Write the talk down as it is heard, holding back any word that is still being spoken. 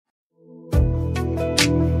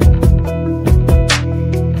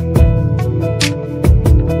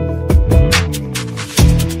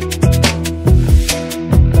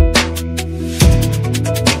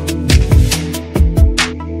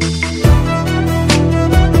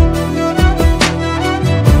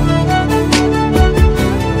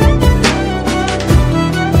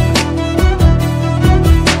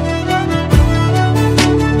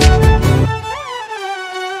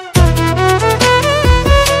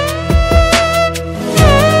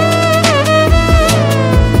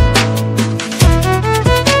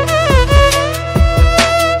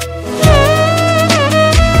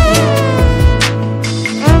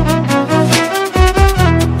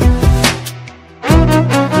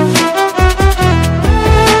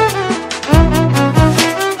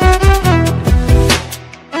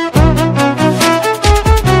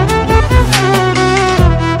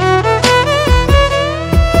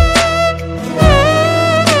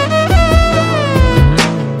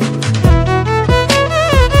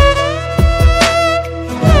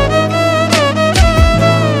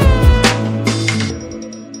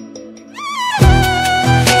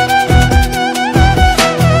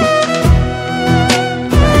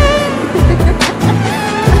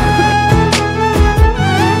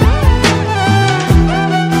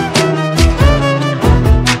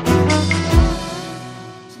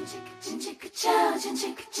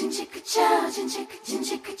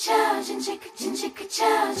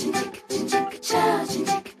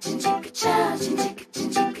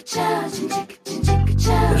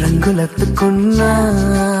రంగులెత్తుకున్నా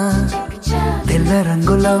తెల్ల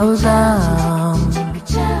రంగులవుదాం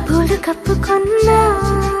పూలు కప్పుకున్నా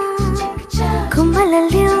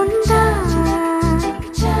కుమ్మలల్లి ఉందా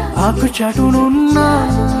ఆకు చాటునున్నా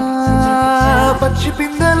పచ్చి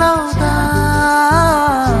పిందెలవుదా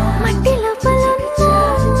మట్టి లోపలున్నా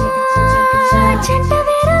చెంట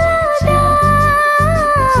వేరులవుదా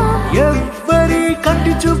ఎవ్వరి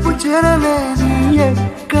కంటి చూపు చేరలేని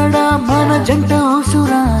ఎక్కడ మన జంట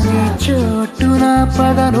అవసరాని చోటున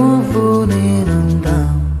పద నువ్వు నేనుందా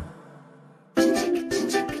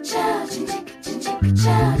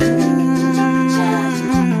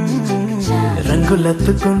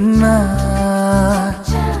రంగులెత్తుకున్నా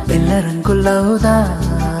తెల్ల రంగులవుదా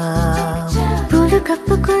పూలు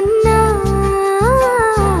కప్పుకున్నా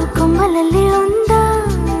కొమ్మలల్లి ఉందా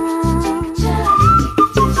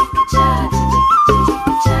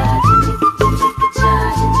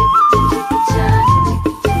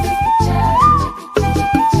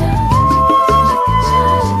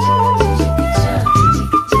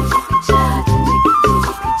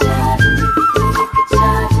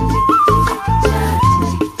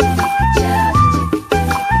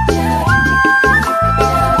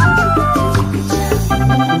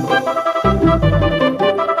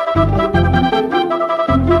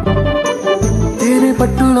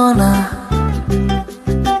పట్టులోన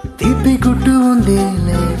తీపి గుడ్డు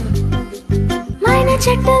ఉందిలే మైన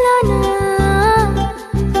చెట్టులోన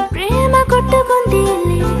ప్రేమ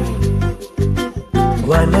కొట్టుకుందిలే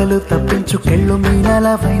వలలు తప్పించుకెళ్ళు మీనాల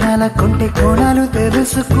వైనాల కొంటె కోణాలు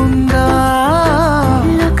తెలుసుకుందా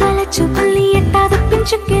లోకాల చూపుల్ని ఎట్టా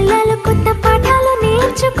తప్పించుకెళ్ళాలి కొత్త పాఠాలు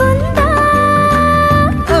నేర్చుకుందా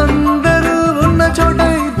అందరూ ఉన్న చోట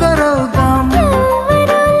ఇద్దరవుదాం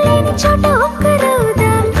ఎవరూ లేని చోట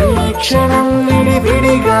ఒక్కరవుదాం క్షణం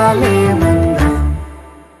విడివిడిగా లేమందాం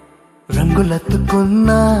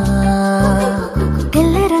రంగులెత్తుకున్నా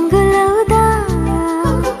తెల్ల రంగులవుదా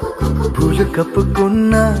పూలు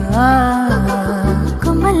కప్పుకున్నా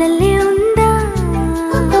కొమ్మలల్లి ఉందా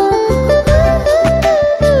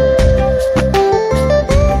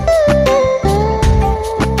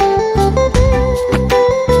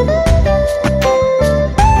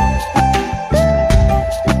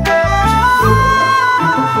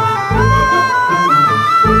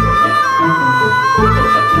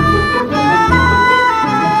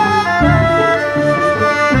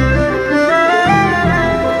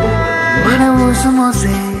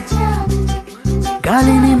మోసే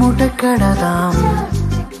గాలిని మూట కడదాం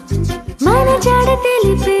మన జాడ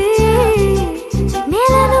తెలిపే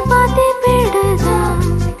నేలను పాతి పెడదాం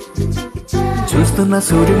చూస్తున్న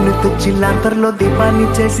సూర్యుని తెచ్చిల్లంతర్లో దీపాన్ని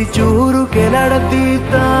చేసి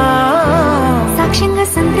చూరుకెలాడదీద్దాం సాక్ష్యంగా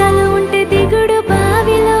సంద్రాలు ఉంటే దిగుడు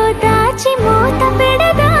బావిలో దాచి మూత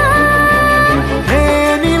పెడదా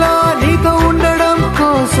నేనిలా నీతో ఉండడం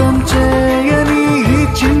కోసం చేయని ఈ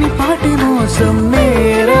చిన్ని పాటి మోసం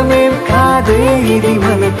నేరమేం కాదే ఇది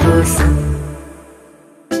మన కోసం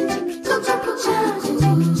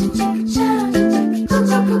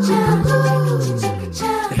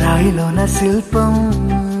రాయిలోన శిల్పం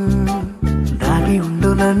దాగి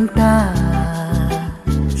ఉండునంట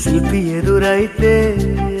శిల్పి ఎదురైతే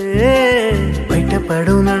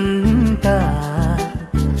బయటపడునంట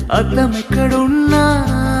అద్దం ఎక్కడున్నా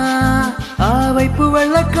ఆ వైపు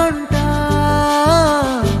వెళ్ళకంట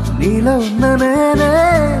నీలో ఉన్న నేనే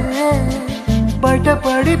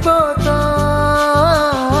బయటపడిపోతా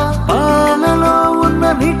పాలలో ఉన్న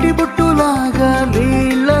నీటి బుట్టులాగా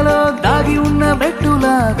నీళ్ళలో దాగి ఉన్న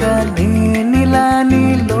బెట్టులాగా నేనిలా నీ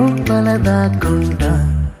లోపల దాక్కుంటా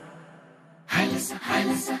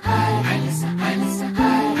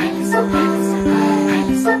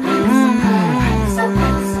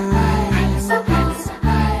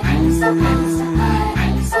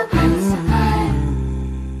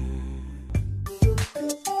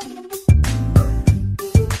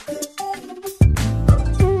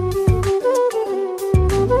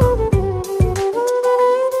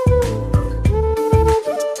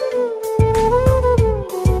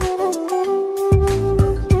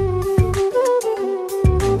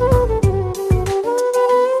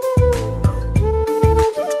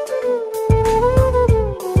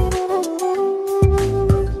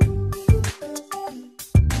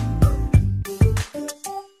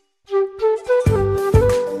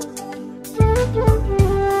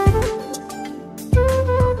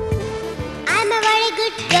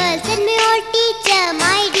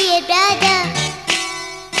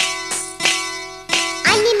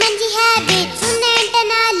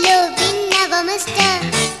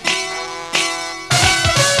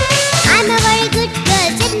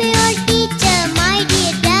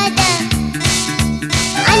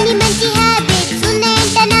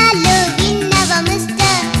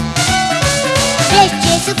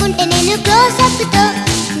క్లోజ్ అప్ తో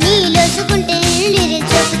నీలోసుకుంటే లిరిక్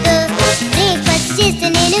చూపుతో బ్రేక్ఫాస్ట్ చేస్తే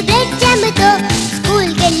నేను బ్రెడ్ జామ్ తో స్కూల్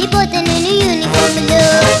కి వెళ్ళిపోతే నేను యూనిఫామ్ లో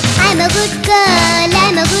I'm a good girl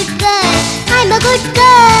I'm a good girl I'm a good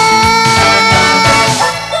girl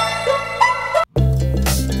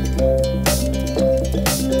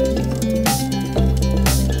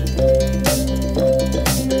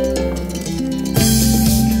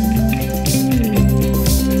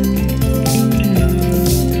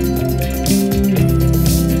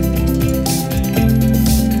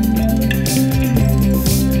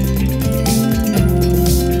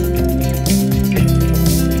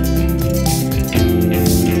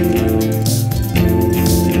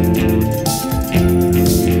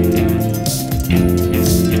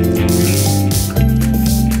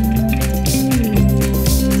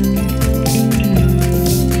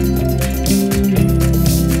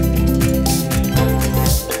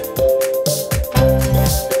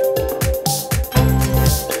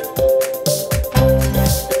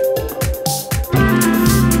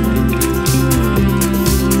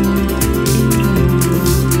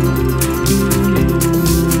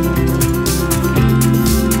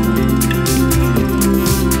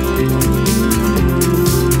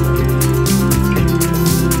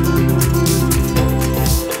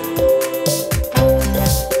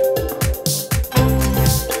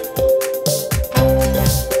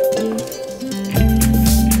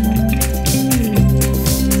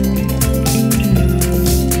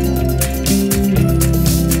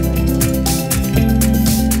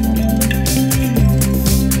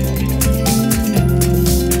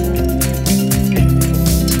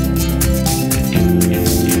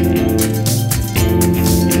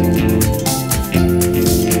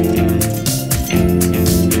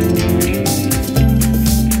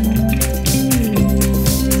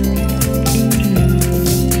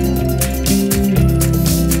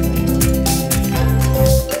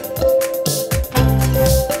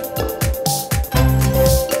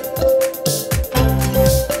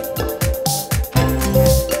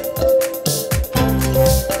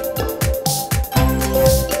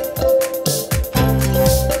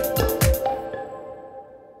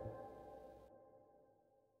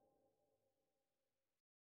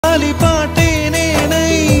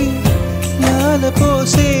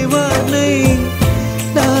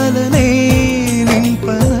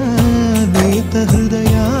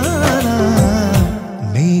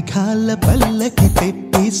పల్లకి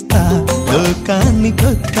తెప్పిస్తా లోకాన్ని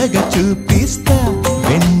కొత్తగా చూపిస్తా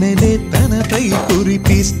వెన్నెలే తనపై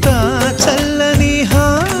కురిపిస్తా చల్లని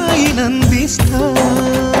హాయినందిస్తా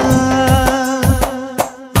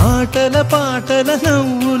ఆటల పాటల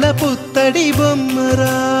నవ్వుల పుత్తడి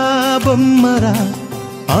బొమ్మరా బొమ్మరా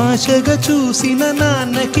ఆశగా చూసిన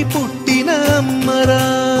నాన్నకి పుట్టిన అమ్మరా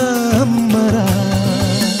అమ్మరా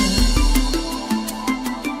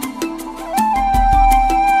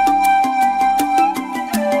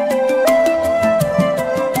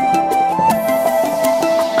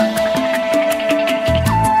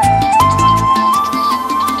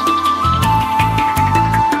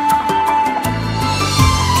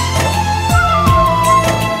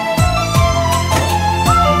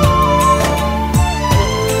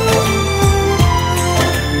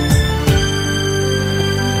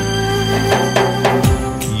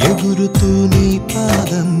ఎగురుతూ నీ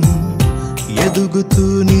పాదం ఎదుగుతూ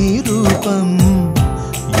నీ రూపం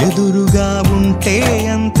ఎదురుగా ఉంటే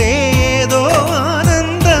అంతే ఏదో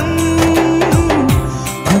ఆనందం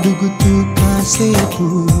అడుగుతూ కాసేపు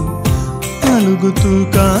అలుగుతూ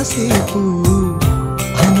కాసేపు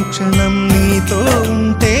అనుక్షణం నీతో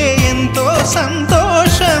ఉంటే ఎంతో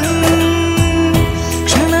సంతోషం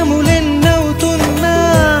క్షణములెన్నవుతున్నా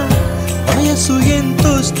వయసు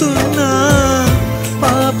ఎంతొస్తున్నా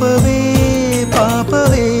పాపవే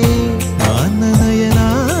పాపవే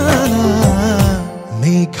నాన్ననయనానా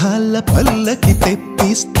మేఘాల పల్లకి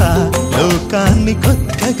తెప్పిస్తా లోకాన్ని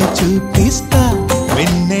కొత్తగా చూపిస్తా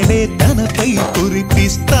వెన్నెలే తనపై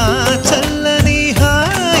కురిపిస్తా చల్లని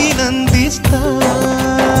హాయినందిస్తా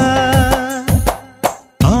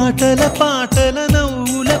ఆటల పాటల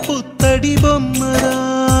నవ్వుల పుత్తడి బొమ్మరా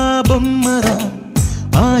బొమ్మరా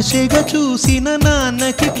ఆశగా చూసిన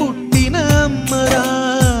నాన్నకి పుట్టిన అమ్మరా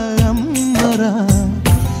అమ్మరా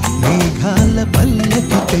మేఘాల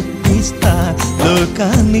పల్లకి తెప్పిస్తా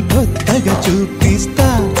లోకాన్ని కొత్తగా చూపిస్తా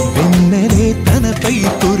వెన్నెలే తనపై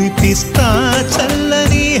కురిపిస్తా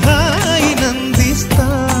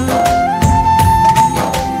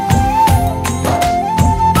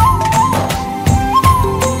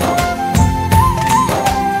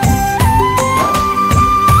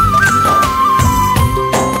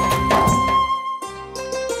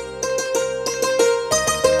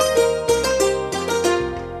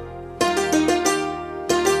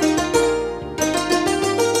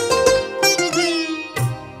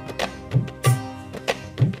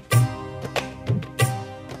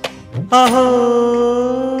అహో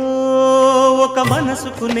ఒక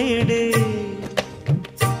మనసుకు నేడే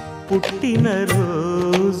పుట్టిన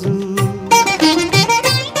రోజు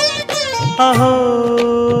అహో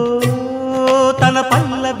తన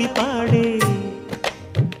పల్లవి పాడే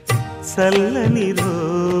చల్లని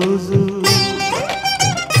రోజు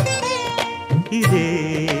ఇదే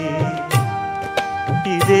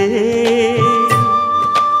ఇదే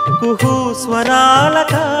కుహు స్వరాల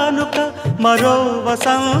కానుక మరో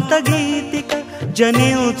వసంత గీతిక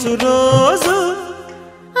జనించు రోజు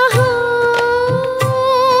అహో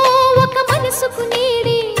ఒక మనసుకు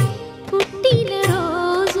నేడే పుట్టిన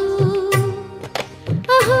రోజు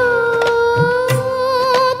అహో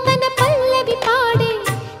తన పల్లవి పాడే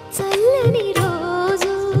చల్లని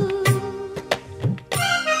రోజు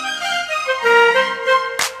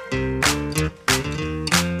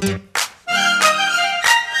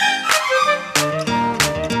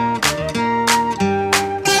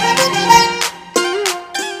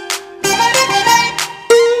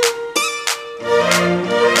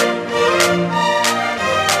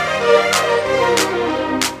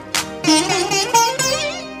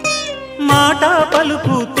మాట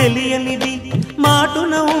పలుకు తెలియనిది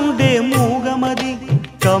మాటున ఉండే మూగమది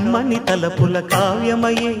కమ్మని తలపుల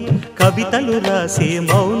కావ్యమయే కవితలు రాసే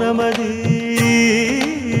మౌనమది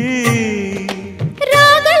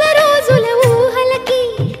రాగల రోజుల ఊహలకి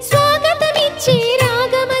స్వాగతమిచ్చే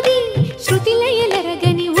రాగమది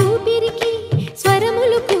శృతిలయలరగని ఊపిరికి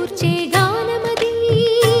స్వరములు కూర్చే గానమది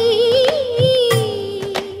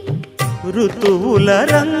ఋతువుల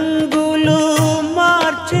రంగులు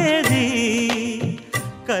మార్చేది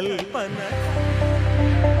కల్పన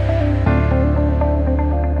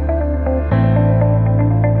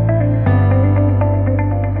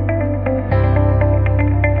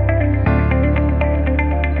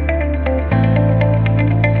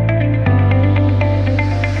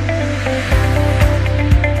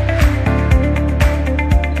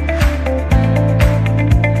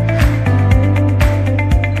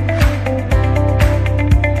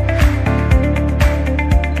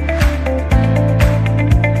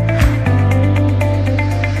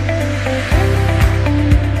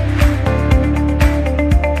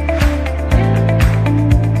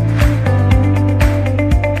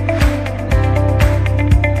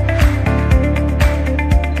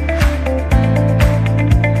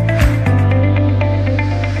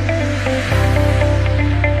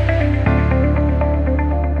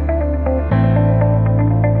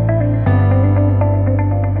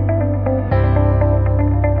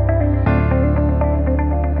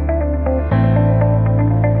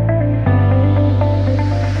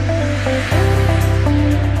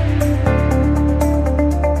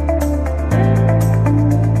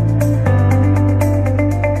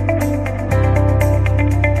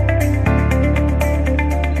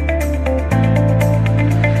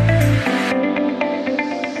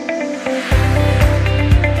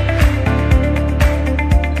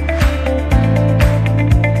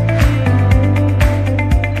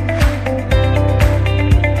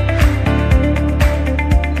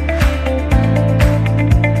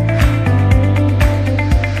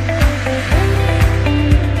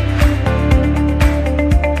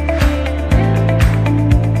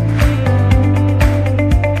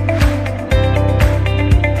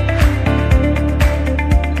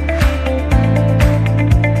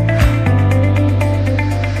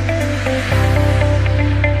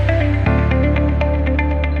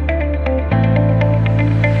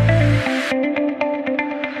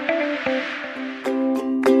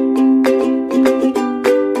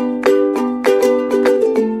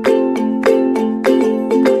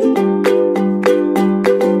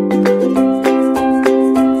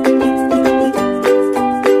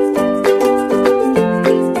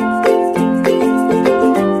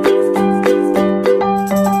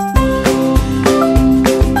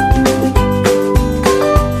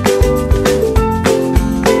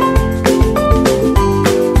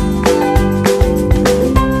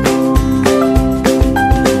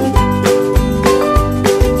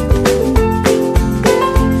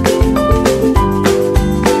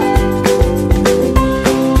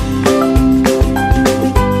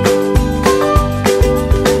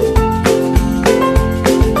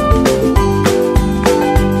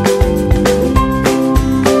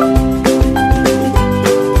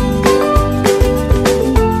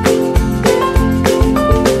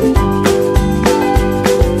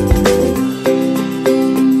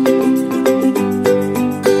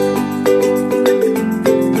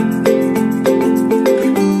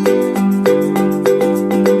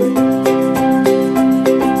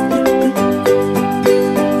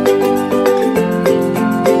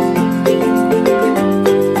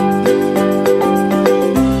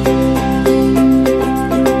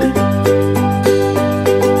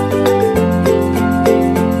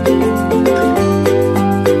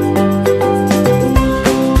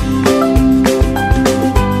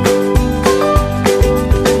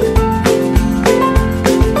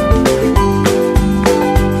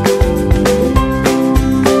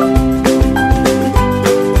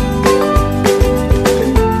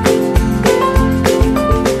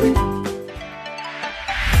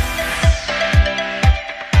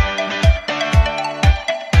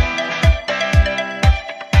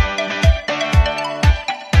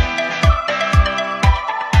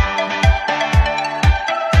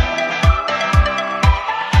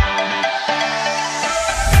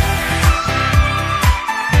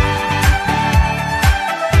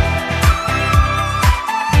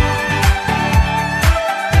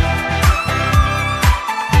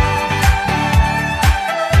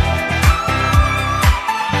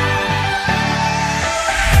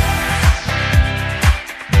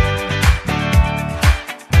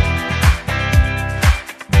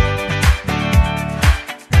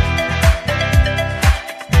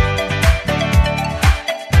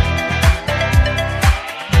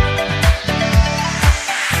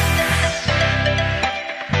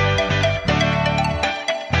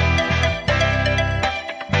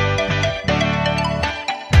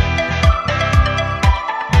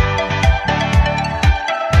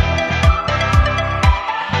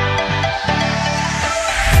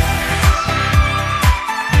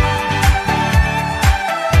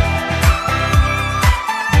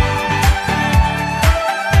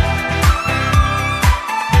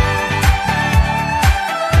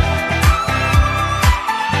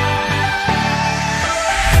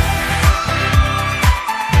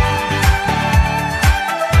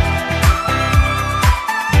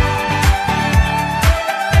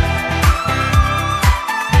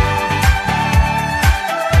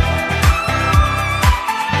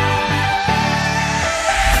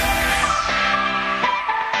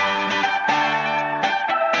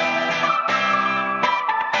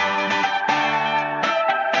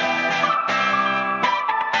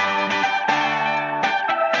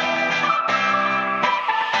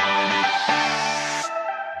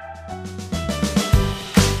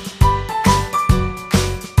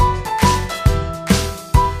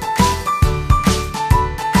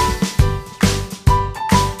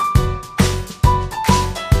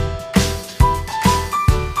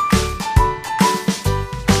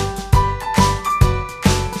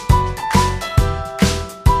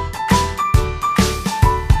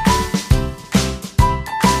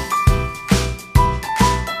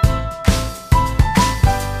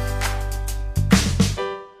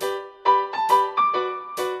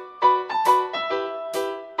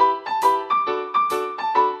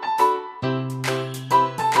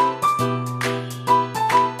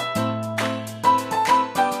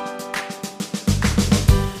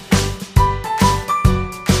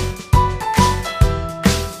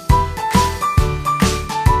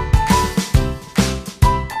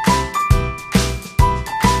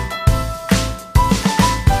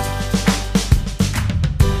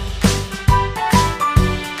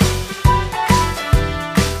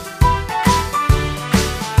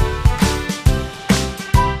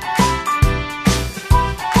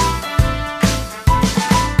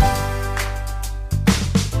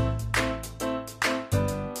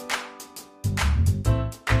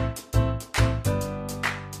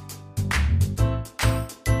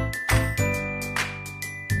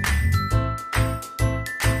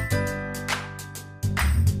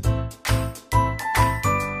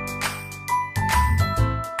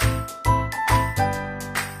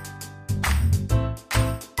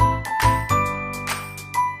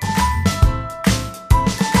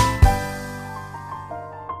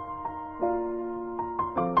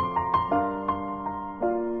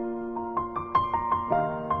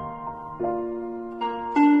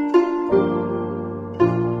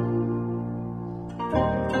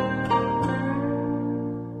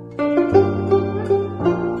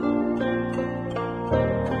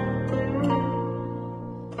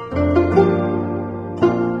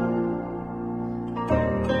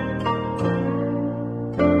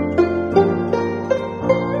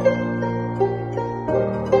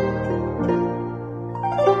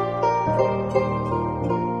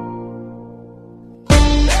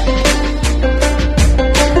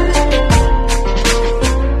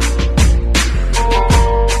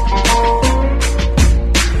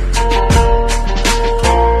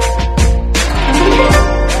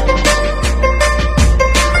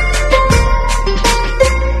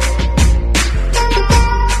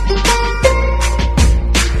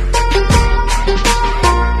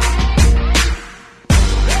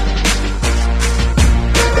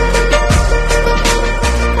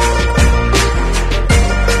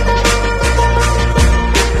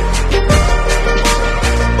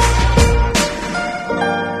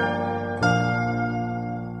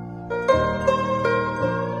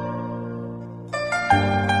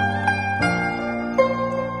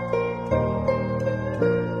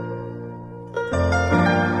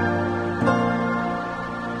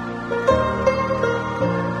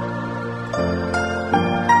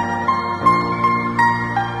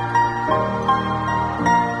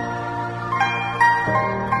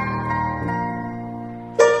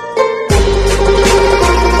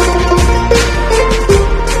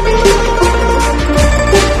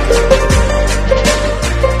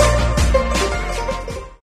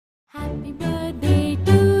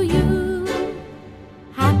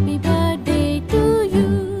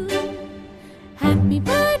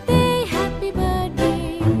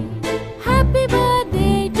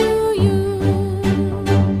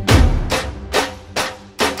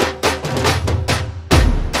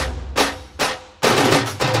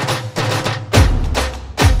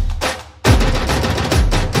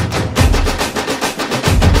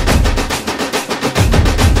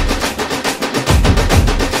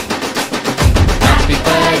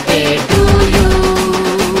birthday to you.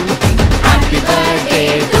 Happy birthday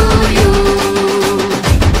to you.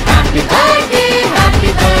 Happy birthday,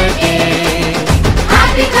 happy birthday.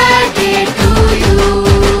 Happy birthday to you.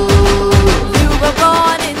 You were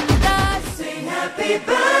born in the sing happy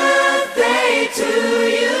birthday to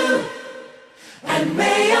you. And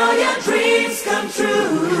may all your dreams come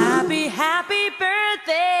true. Happy, happy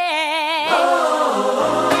birthday. Oh.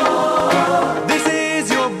 This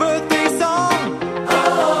is your birthday song.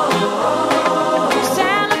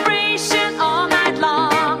 Celebration all night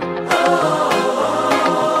long.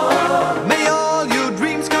 May all your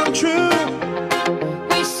dreams come true.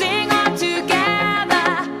 We sing all together.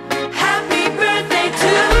 Happy birthday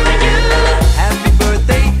to you. Happy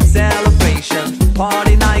birthday celebration.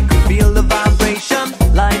 Party night, could feel the vibration.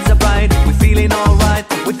 Lights are bright, we're feeling alright.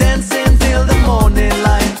 We're dancing till the morning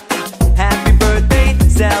light. Happy birthday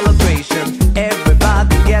celebration.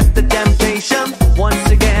 Everybody get the temptation. Once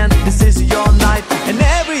again, this is your night, and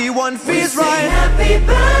everyone feels right. Happy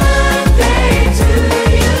birthday to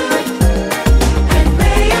you. And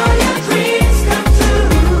may all your dreams come true.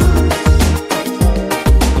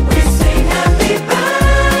 We sing happy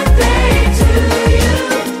birthday to you.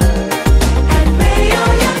 And may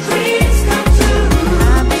all your dreams come true.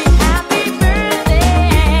 Happy, happy birthday.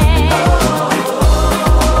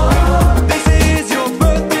 This is your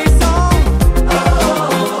birthday song.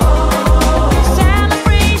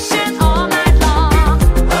 Celebration all night long.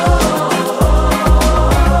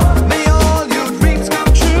 May all your dreams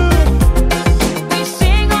come true. We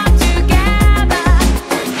sing all together.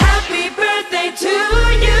 Happy birthday to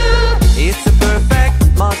you. It's a perfect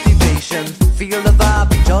motivation. Feel the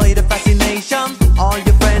vibe, enjoy the fascination. All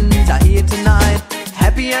your friends are here tonight.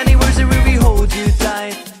 Happy anniversary, we hold you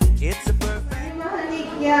tight. It's a perfect.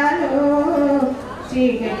 మాణిక్యాలు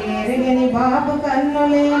చీకటి ఎరగని బాబు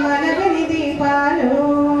కన్నులే మనగని దీపాలు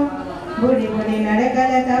బుడి బుడి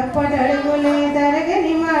నడకల తప్పటడుగులే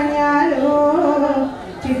తరగని మాన్యాలు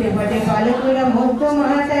చిటిపటి పలుకుల ముద్దు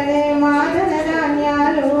మాటలే మాదన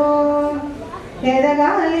ధాన్యాలు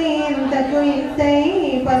ఎదగాలి ఇంతకు ఇంతై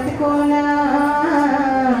పసుకోనా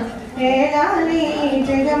ఏడాలి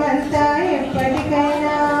జగమంతా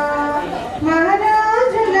ఎప్పటికైనా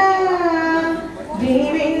మహారాజులా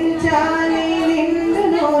జీవించాలి నిండు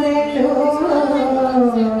నూరెళ్ళు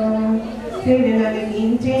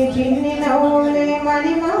తిరుగలిగించే చిన్ని నవ్వులే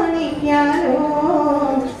మణి మాణిక్యాలు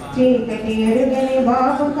చీకటి ఎరుగని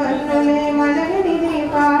బాబు కన్నులే మనగని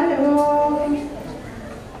దీపాలు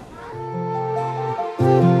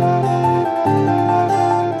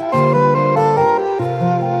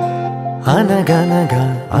అనగనగా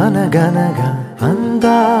అనగనగా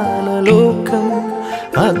అందాల లోకం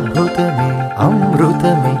అద్భుతమే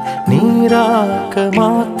అమృతమే నీరాక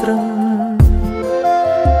మాత్రం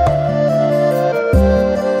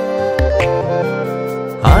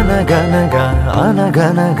అనగనగా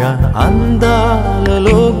అనగనగా అందాల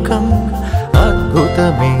లోకం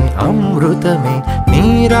అద్భుతమే అమృతమే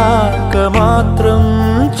నీరాక మాత్రం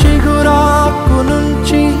చిగురాకు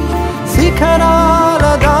నుంచి శిఖరాల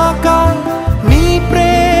దాకా నీ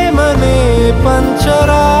ప్రేమనే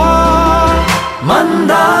పంచరా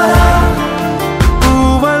మందార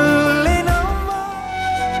పువ్వల్లె నవ్వా.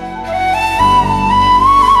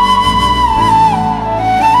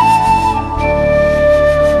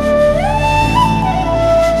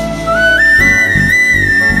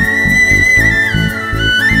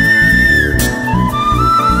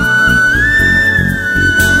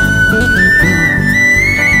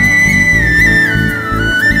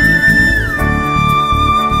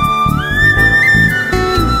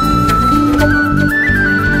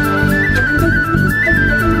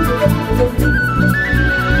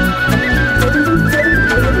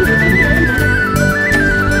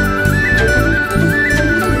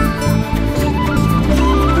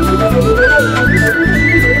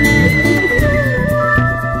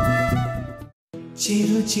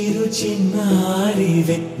 చిరు చిరు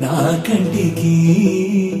చిన్నారివే నా కంటికి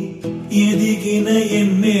ఎదిగిన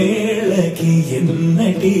ఎన్నేళ్ళకి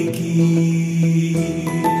ఎన్నటికి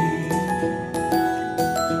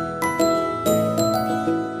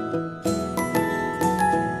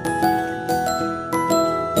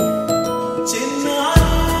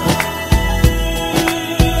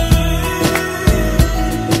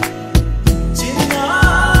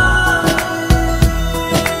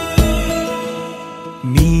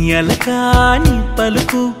అలకాని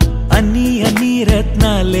పలుకు అన్ని అన్ని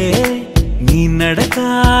రత్నాలే నీ నడక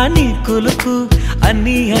నీ కులుకు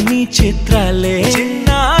అన్ని అన్ని చిత్రాలే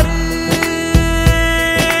చిన్నారు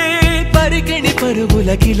పరికిణి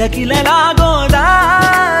పరుగుల కిలకిలలా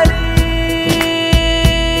గోదారి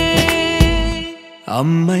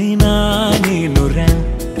అమ్మైనా నేనురా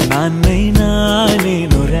నాన్నైనా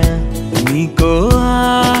నేనురా నీకో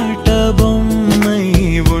ఆట బొమ్మై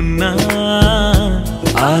ఉన్నా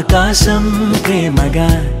ఆకాశం ప్రేమగా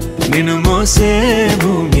నిన్ను మోసే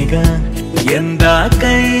భూమిగా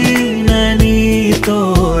ఎందాకైనా నీతో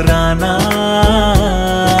రానా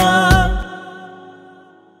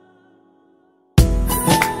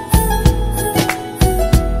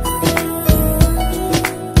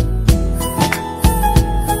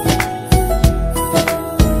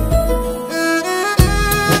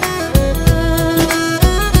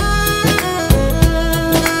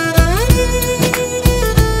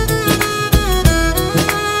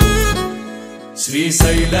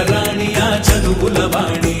శ్రీశైల రాణి ఆ చదువుల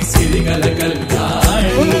వాణి సిరిగల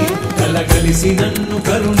కళ్యాణి కలగలిసి నన్ను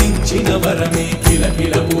కరుణించిన వరమే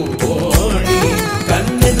కిలకిల పూకోణి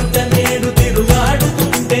కన్నెదుట నేడు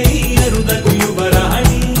తిరుగాడుతుంటే అరుదకు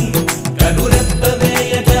యువరాణి కనురెప్ప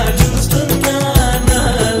వేయగా చూస్తున్నా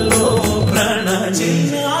నాలో ప్రాణ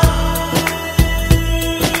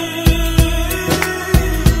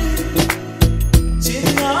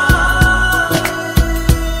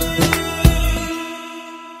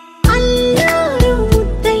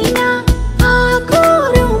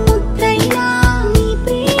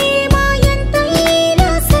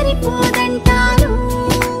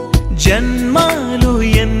జన్మాలు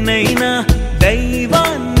ఎన్నైనా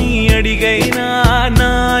దైవాన్ని అడిగైనా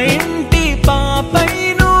నా ఇంటి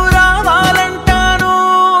పాపైను రావాలంటాను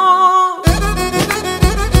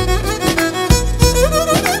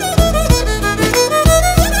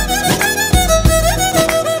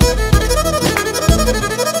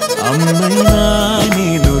అమ్మైనా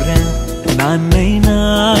నేనురా నాన్నైనా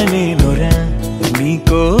నేనురా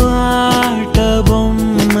నీకో ఆట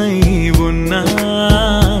బొమ్మై ఉన్నా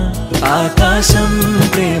ఆకాశం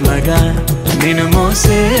ప్రేమగా నిన్ను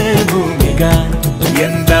మోసే భూమిగా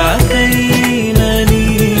ఎందాకైనా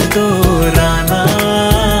నీతో రానా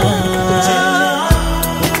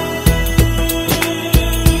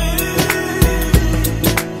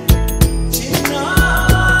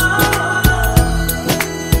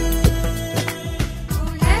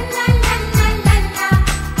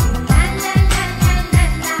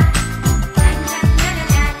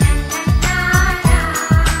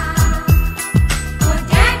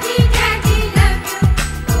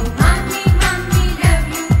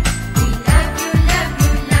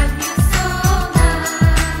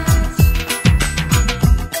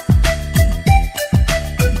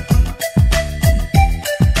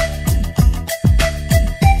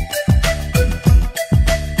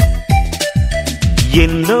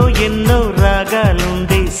ఎన్నో ఎన్నో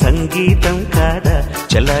రాగాలుండే సంగీతం కాదా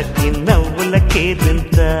చలాకి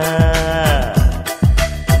నవ్వులకేరింత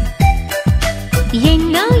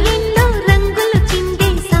ఎన్నో ఎన్నో రంగులు చిందే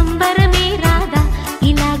సంబరమే రాదా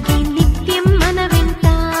ఇలాగే నిత్యం మన వెంట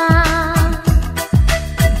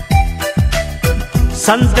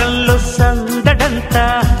సంతంలో సందడంతా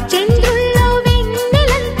చంద్రుల్లో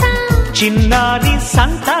వెన్నెలంతా చిన్నారి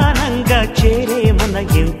సంతానంగా చేరే మన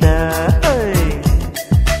ఇంట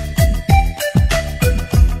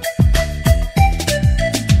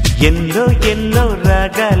ఎన్నో ఎన్నో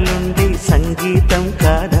రాగాలుండే సంగీతం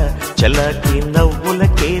కాదా చలాకి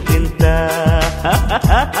నవ్వులకేరింత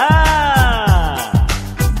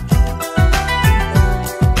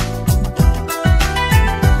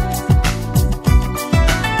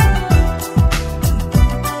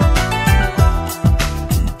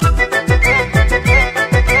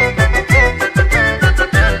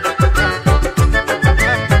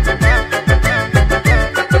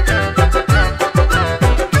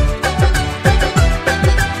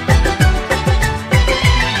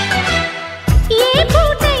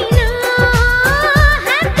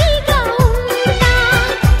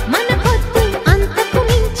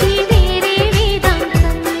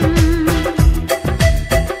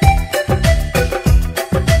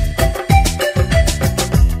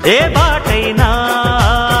ఏ బాటైనా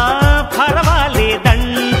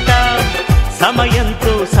పర్వాలేదంట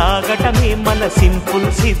సమయంతో సాగటమే మన సింపుల్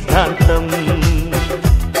సిద్ధాంతం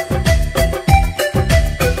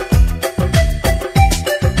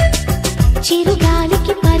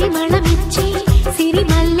చిరుగాలికి పరిమళమిచ్చే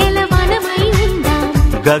సిరిమల్లెల వనమై ఉందాం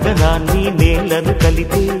గగనాన్ని నేలను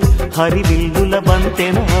కలిపి హరివిల్లుల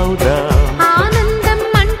బంతెన అవుదాం ఆనందం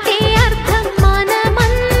అంటే అర్థం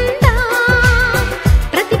మనమందా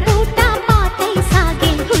ప్రతి పూట పాటై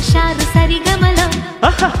సాగే హుషారు సరిగమలో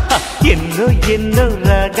ఎన్నో ఎన్నో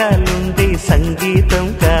రాగాలుండే సంగీతం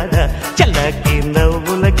కాదా చల్లకి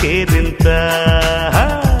నవ్వులకేరింత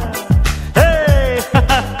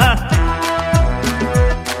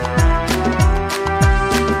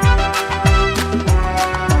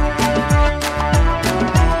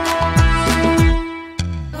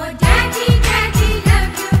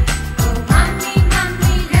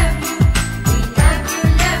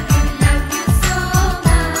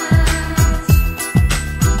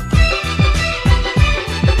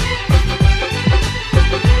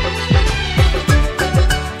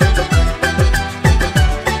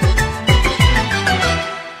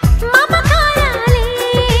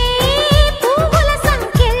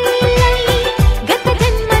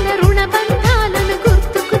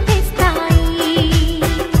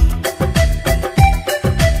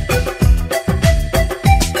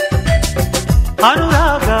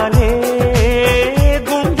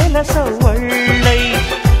సొవళ్ళై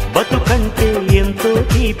బతుకంటే ఎంతో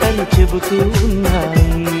తీపని చెబుతూ ఉన్నాయి.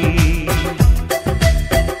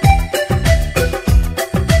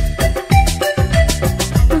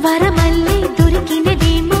 వరమల్లే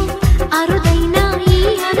దొరికినదేమో అరుదైన ఈ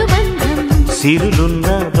అనుబంధం, సిరులున్న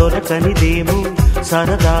దొరకనిదేమో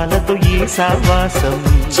సరదాలతో ఈ సావాసం.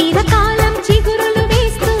 చిరకాలం చిగురులు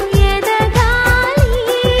వేస్తూ ఎదగాలి,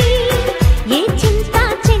 ఏ చింత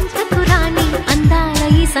చింతకు రాని అందాల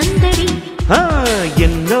ఈ సందడి.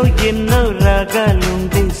 ఎన్నో ఎన్నో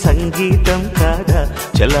రాగాలుండే సంగీతం కాదా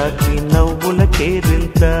చలాకి నవ్వుల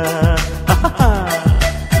కేరింత.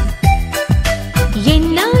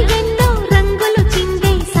 ఎన్నో ఎన్నో రంగులు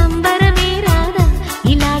చిందే సంబరమే రాదా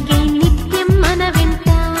ఇలాగే నిత్యం మన వెంట.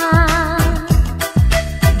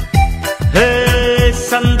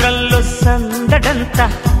 సంద్రంలో సందడంత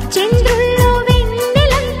చంద్రుల్లో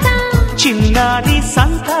వెన్నెలంతా చిన్నారి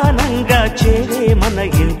సంతానంగా చేరే మన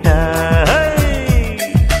ఇంట.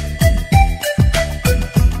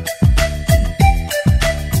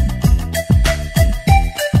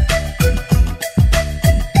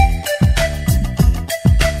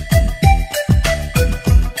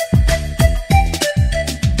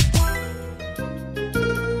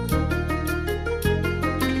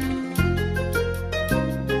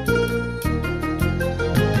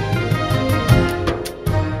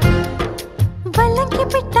 వల్లంకి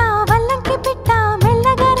పిట్ట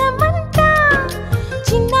మెల్లగా రమ్మంట,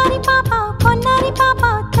 చిన్నారి పాప పొన్నారి పాప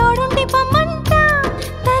తోడుండి పొమ్మంట.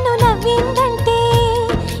 తను నవ్విందంటే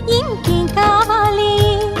ఇంకేం కావాలి,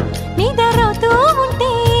 నిద్రపోతూ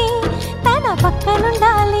ఉంటే తన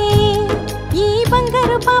పక్కనుండాలి. ఈ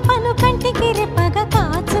బంగారు పాపను కంటికి రెప్పగా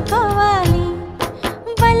కాచుకోవాలి.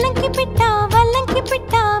 వల్లంకి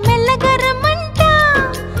పిట్ట మెల్లగా రమ్మంట,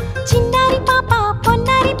 చిన్నారి పాప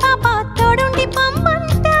పొన్నారి పాప తోడుండి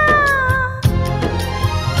పొమ్మంట.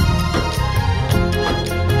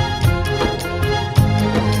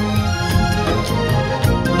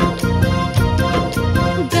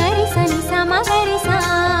 గరిసని సమగరిసా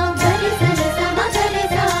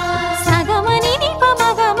సగమని నిప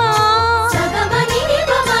మగమా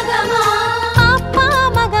అప్ప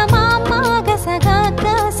మగమా మగ సగా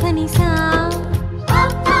గసనిసా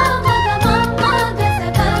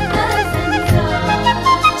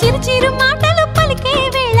చిరు చిరు మాటలు పలికే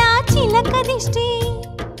వేళ చిలక దిష్టి.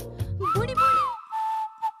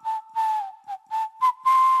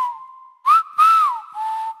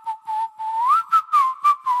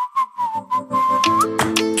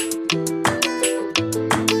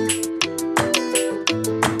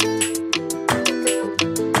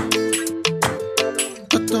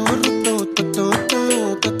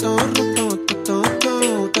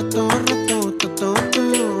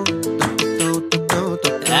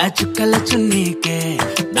 చుక్కల చున్నీకే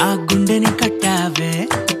నా గుండెని కట్టావే,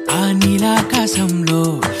 ఆ నీలాకాశంలో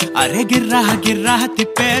అరే గిర్రా గిర్రా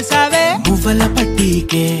తిప్పేశావే. మువ్వల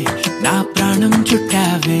పట్టీకే నా ప్రాణం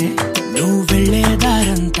చుట్టావే, నువ్వు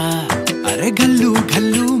వెళ్ళేదారంతా అరే గల్లు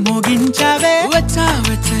గల్లు మోగించావే. వచ్చా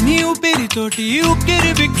వచ్చని ఊపిరితోటి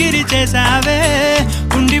ఉక్కిరి బిక్కిరి చేసావే.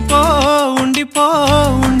 ఉండిపో ఉండిపో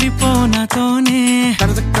ఉండిపో నాతోనే.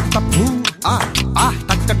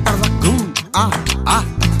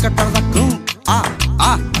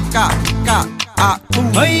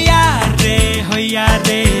 హొయ్యా రే హొయ్యా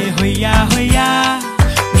రే హొయ్యా హొయ్యా,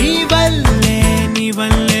 నీ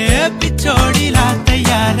వల్లే పిచ్చోడిలా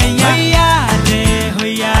తయారయ్యా. హొయ్యా రే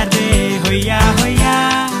హొయ్యా హొయ్యా,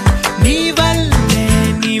 నీ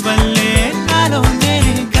వల్లే నాలోనే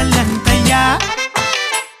గల్లంతయ్యా.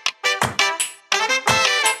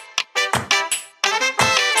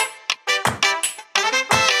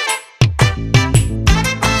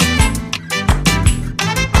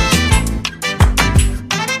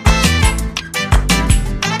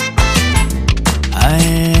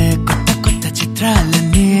 కొత్త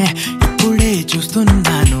చిత్రాలన్నీ ఇప్పుడే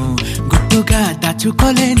చూస్తున్నాను, గుట్టుగా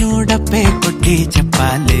దాచుకోలేను, డబ్బే కొట్టి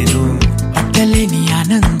చెప్పలేను. పట్టలేని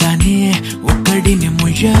ఆనందాన్ని ఒక్కడిని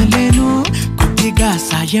ముయ్యలేను, కొద్దిగా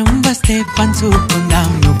సాయం వస్తే పంచుకుందాం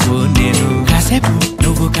నువ్వు నేను. కాసేపు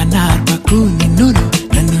నువ్వు కన్నార్పకు నిన్ను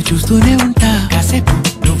నన్ను చూస్తూనే ఉంటా, కాసేపు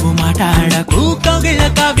నువ్వు మాట్లాడకు కౌగిల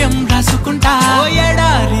కావ్యం రాసుకుంటా.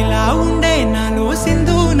 ఎడారిలా ఉండే నాలో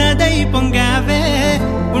సింధు నదై పొంగావే,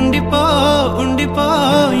 ఉండిపో ఉండిపో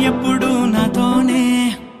ఎప్పుడు నాతోనే.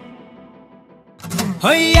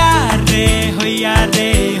 హొయ్యా రే హొయ్యా రే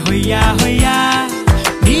హొయ్యా హొయ్యా,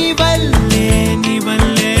 నీ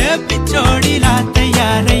వల్లే పిచ్చోడిలా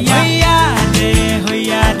తయారయ్యా. హొయ్యా రే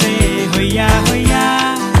హొయ్యా హొయ్యా,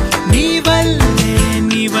 నీ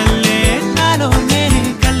వల్లే నాలోనే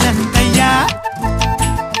గల్లంతయ్యా.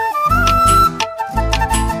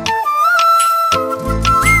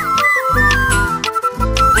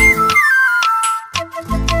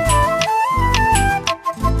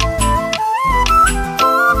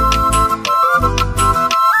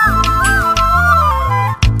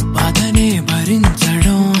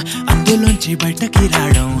 నుంచి బయటకి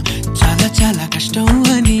రావడం చాలా చాలా కష్టం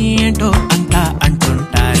అని ఏంటో అంతా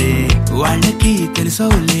అంటుంటారే. వాళ్ళకి తెలుసో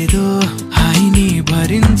లేదో హాయిని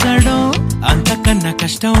భరించడం అంతకన్నా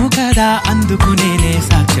కష్టం కదా, అందుకు నేనే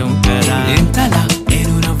సాక్ష్యం కదా. ఎంతలా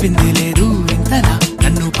నేను నవ్వింది లేదు, ఎంతలా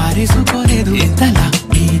నన్ను పారేసుకోలేదు, ఎంతలా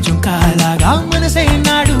నీ జుంకాలాగా మనసే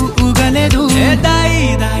నాడు ఊగలేదు. దాయి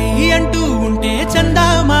దాయి అంటూ ఉంటే చందా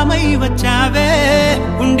మామై వచ్చావే,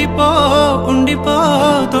 ఉండిపో ఉండిపో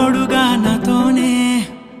తోడుగా నాతోనే.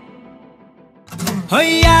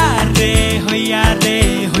 హొయ్యా రే హొయ్యా రే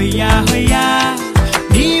హొయ్యా హొయ్యా,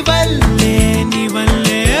 నీ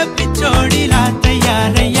వల్లే పిచ్చోడిలా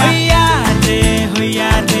తయారయ్యా. హొయ్యా రే హొయ్యా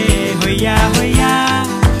రే హొయ్యా హొయ్యా,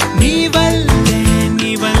 నీ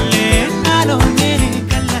వల్లే నాలో నేనే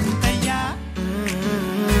కల్లంతయ్యా.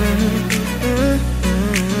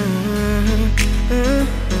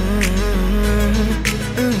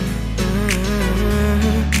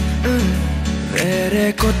 వేరే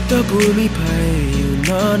కొత్త భూమిపై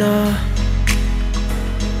ఉన్నానా,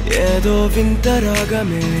 ఏదో వింత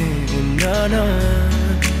రాగమే విన్నానా.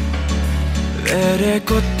 వేరే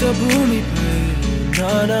కొత్త భూమిపై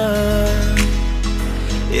ఉన్నానా,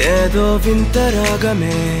 ఏదో వింత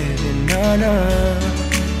రాగమే విన్నానా.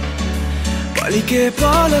 పలికే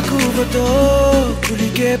పాల కూవతో,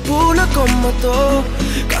 కులికే పూల కొమ్మతో,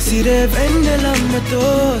 కసిరే వెన్నెలమ్మతో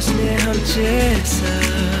స్నేహం చేసా.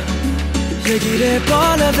 ఎగిరే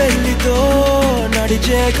పాల వెల్లితో,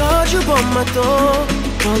 నడిచే గాజు బొమ్మతో,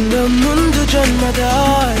 పొందం ముందు జన్మదా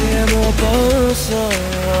ఏమో బహుశా.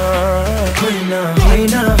 హొయ్నా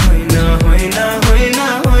హొయ్నా హొయ్నా హొయ్నా హొయ్నా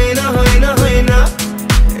హొయ్నా హొయ్నా హొయ్నా,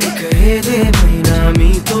 ఇక ఏదేమైనా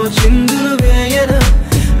మీతో చిందులు వేయనా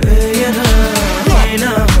వేయనా.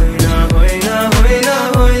 హొయ్నా హొయ్నా హొయ్నా హొయ్నా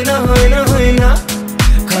హొయ్నా హొయ్నా హొయ్నా,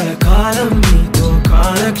 కలకాలం మీతో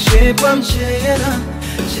కాలక్షేపం చేయనా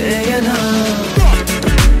చేయనా.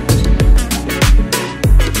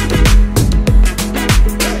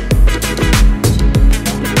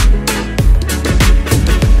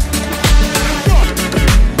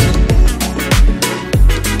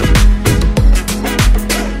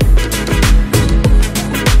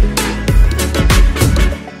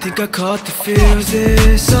 Think I caught the feels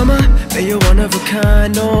this summer. But you're one of a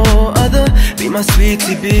kind, no other. Be my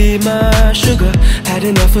sweetie, be my sugar. Had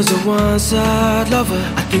enough as a one-side lover.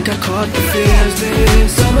 I think I caught the feels this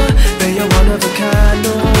summer. But you're one of a kind,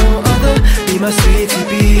 no other. Be my sweetie,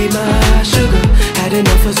 be my sugar. Had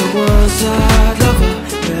enough as a one-side lover.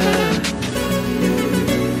 Yeah.